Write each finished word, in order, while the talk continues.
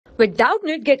With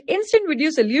Doubtnut, get instant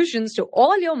video solutions to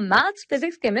all your maths,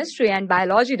 physics, chemistry, and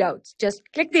biology doubts. Just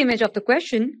click the image of the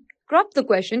question, crop the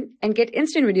question, and get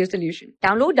instant video solution.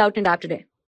 Download Doubtnut app today.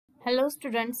 Hello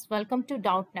students, welcome to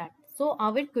Doubtnut. So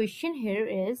our question here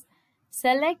is,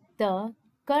 select the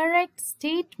correct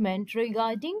statement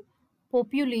regarding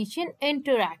population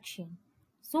interaction.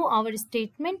 So our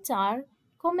statements are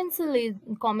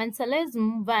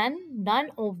commensalism when none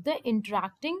of the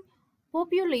interacting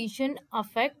population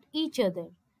affect each other.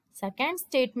 Second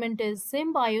statement is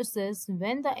symbiosis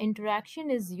when the interaction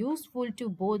is useful to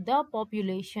both the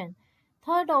population.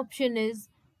 Third option is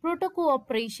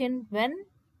proto-cooperation when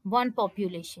one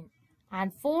population.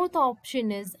 And fourth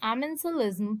option is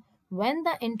amensalism when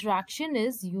the interaction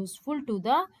is useful to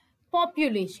the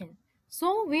population.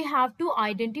 So we have to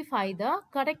identify the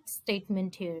correct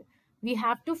statement here. We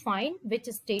have to find which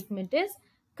statement is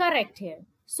correct here.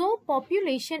 So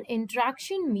population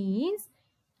interaction means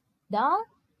the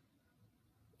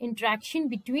interaction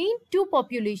between two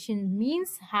populations,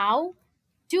 means how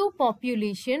two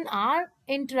populations are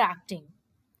interacting.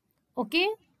 Okay,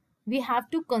 we have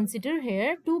to consider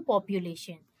here two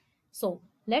population. So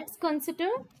let's consider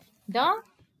the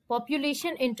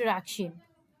population interaction.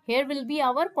 Here will be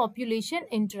our population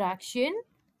interaction.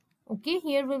 Okay,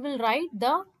 here we will write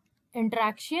the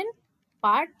interaction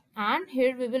part and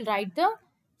here we will write the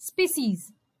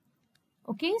species.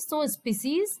 Okay, so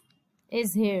species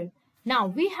is here. Now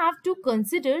we have to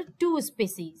consider two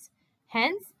species.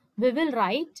 Hence we will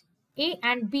write A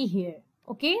and B here.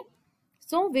 Okay,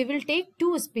 so we will take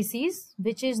two species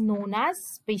which is known as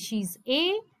species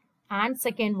A and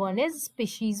second one is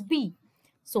species B.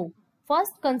 So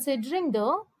first considering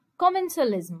the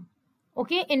commensalism.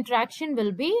 Okay, interaction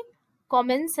will be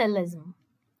commensalism.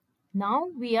 Now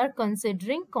we are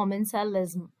considering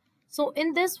commensalism. So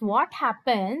in this what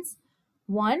happens?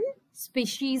 One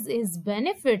species is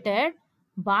benefited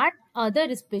but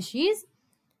other species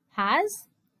has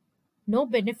no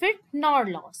benefit nor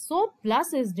loss. So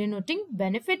plus is denoting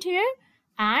benefit here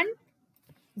and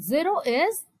 0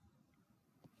 is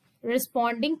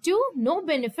responding to no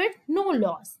benefit, no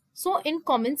loss. So in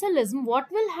commensalism what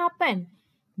will happen?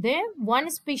 There one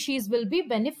species will be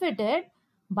benefited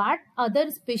but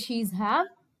other species have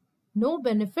no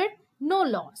benefit, no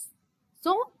loss.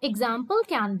 So example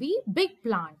can be big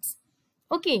plants.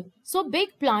 Okay, so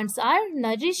big plants are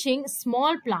nourishing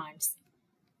small plants.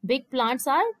 Big plants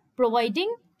are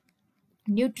providing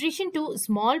nutrition to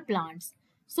small plants.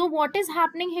 So what is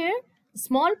happening here?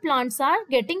 Small plants are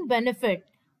getting benefit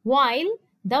while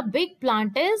the big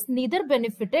plant is neither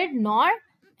benefited nor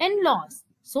in loss.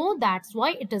 So that's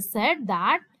why it is said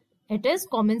that it is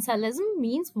commensalism,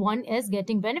 means one is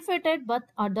getting benefited but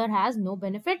other has no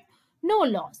benefit, no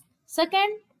loss.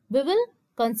 Second, we will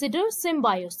consider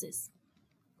symbiosis.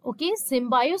 Okay,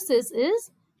 symbiosis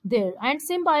is there and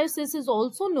symbiosis is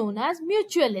also known as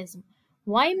mutualism.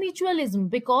 Why mutualism?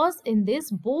 Because in this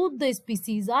both the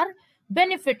species are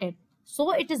benefited.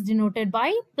 So it is denoted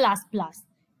by plus plus.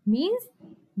 Means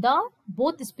the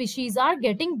both species are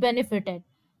getting benefited.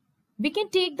 We can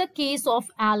take the case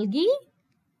of algae.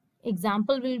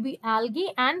 Example will be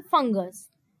algae and fungus.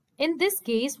 In this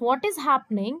case, what is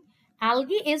happening?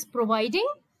 Algae is providing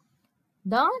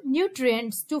the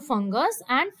nutrients to fungus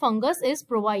and fungus is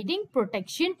providing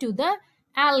protection to the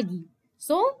algae.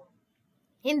 So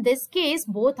in this case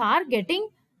both are getting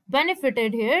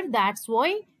benefited here. That's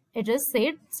why it is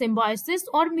said symbiosis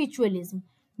or mutualism.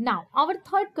 Now our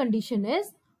third condition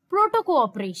is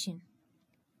proto-cooperation.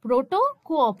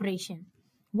 Proto-cooperation.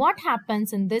 What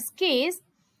happens in this case?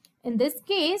 In this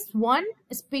case one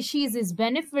species is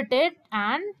benefited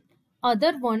and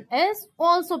other one is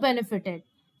also benefited.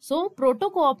 So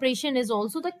proto-cooperation is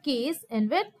also the case in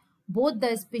which both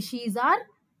the species are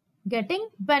getting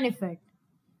benefit.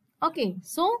 Okay,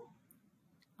 so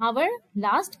our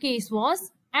last case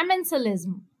was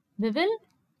amensalism. We will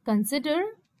consider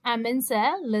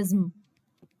amensalism.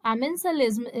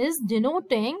 Amensalism is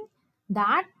denoting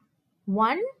that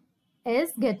one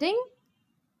is getting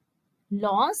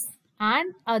loss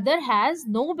and other has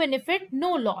no benefit,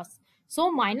 no loss. So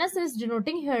minus is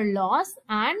denoting here loss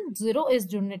and 0 is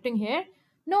denoting here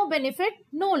no benefit,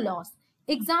 no loss.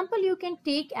 Example you can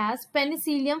take as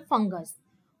penicillium fungus.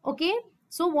 Okay,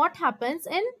 so what happens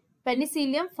in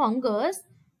penicillium fungus?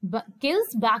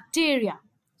 Kills bacteria.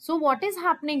 So what is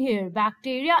happening here?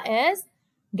 Bacteria is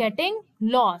getting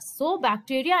loss. So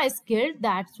bacteria is killed,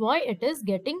 that's why it is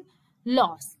getting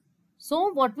loss.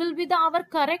 So what will be our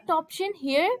correct option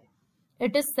here?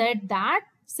 It is said that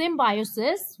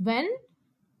symbiosis when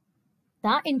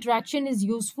the interaction is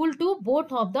useful to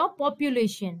both of the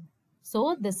population.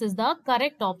 So this is the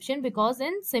correct option, because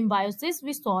in symbiosis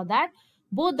we saw that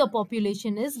both the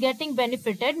population is getting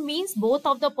benefited, means both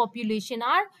of the population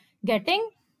are getting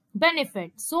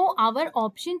benefit. So our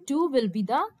option 2 will be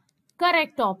the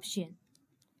correct option.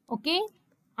 Okay,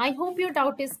 I hope your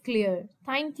doubt is clear.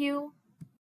 Thank you.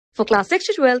 For class 6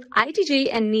 to 12, IIT JEE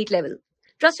and NEET level.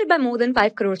 Trusted by more than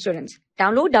 5 crore students.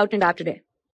 Download Doubtnut app today.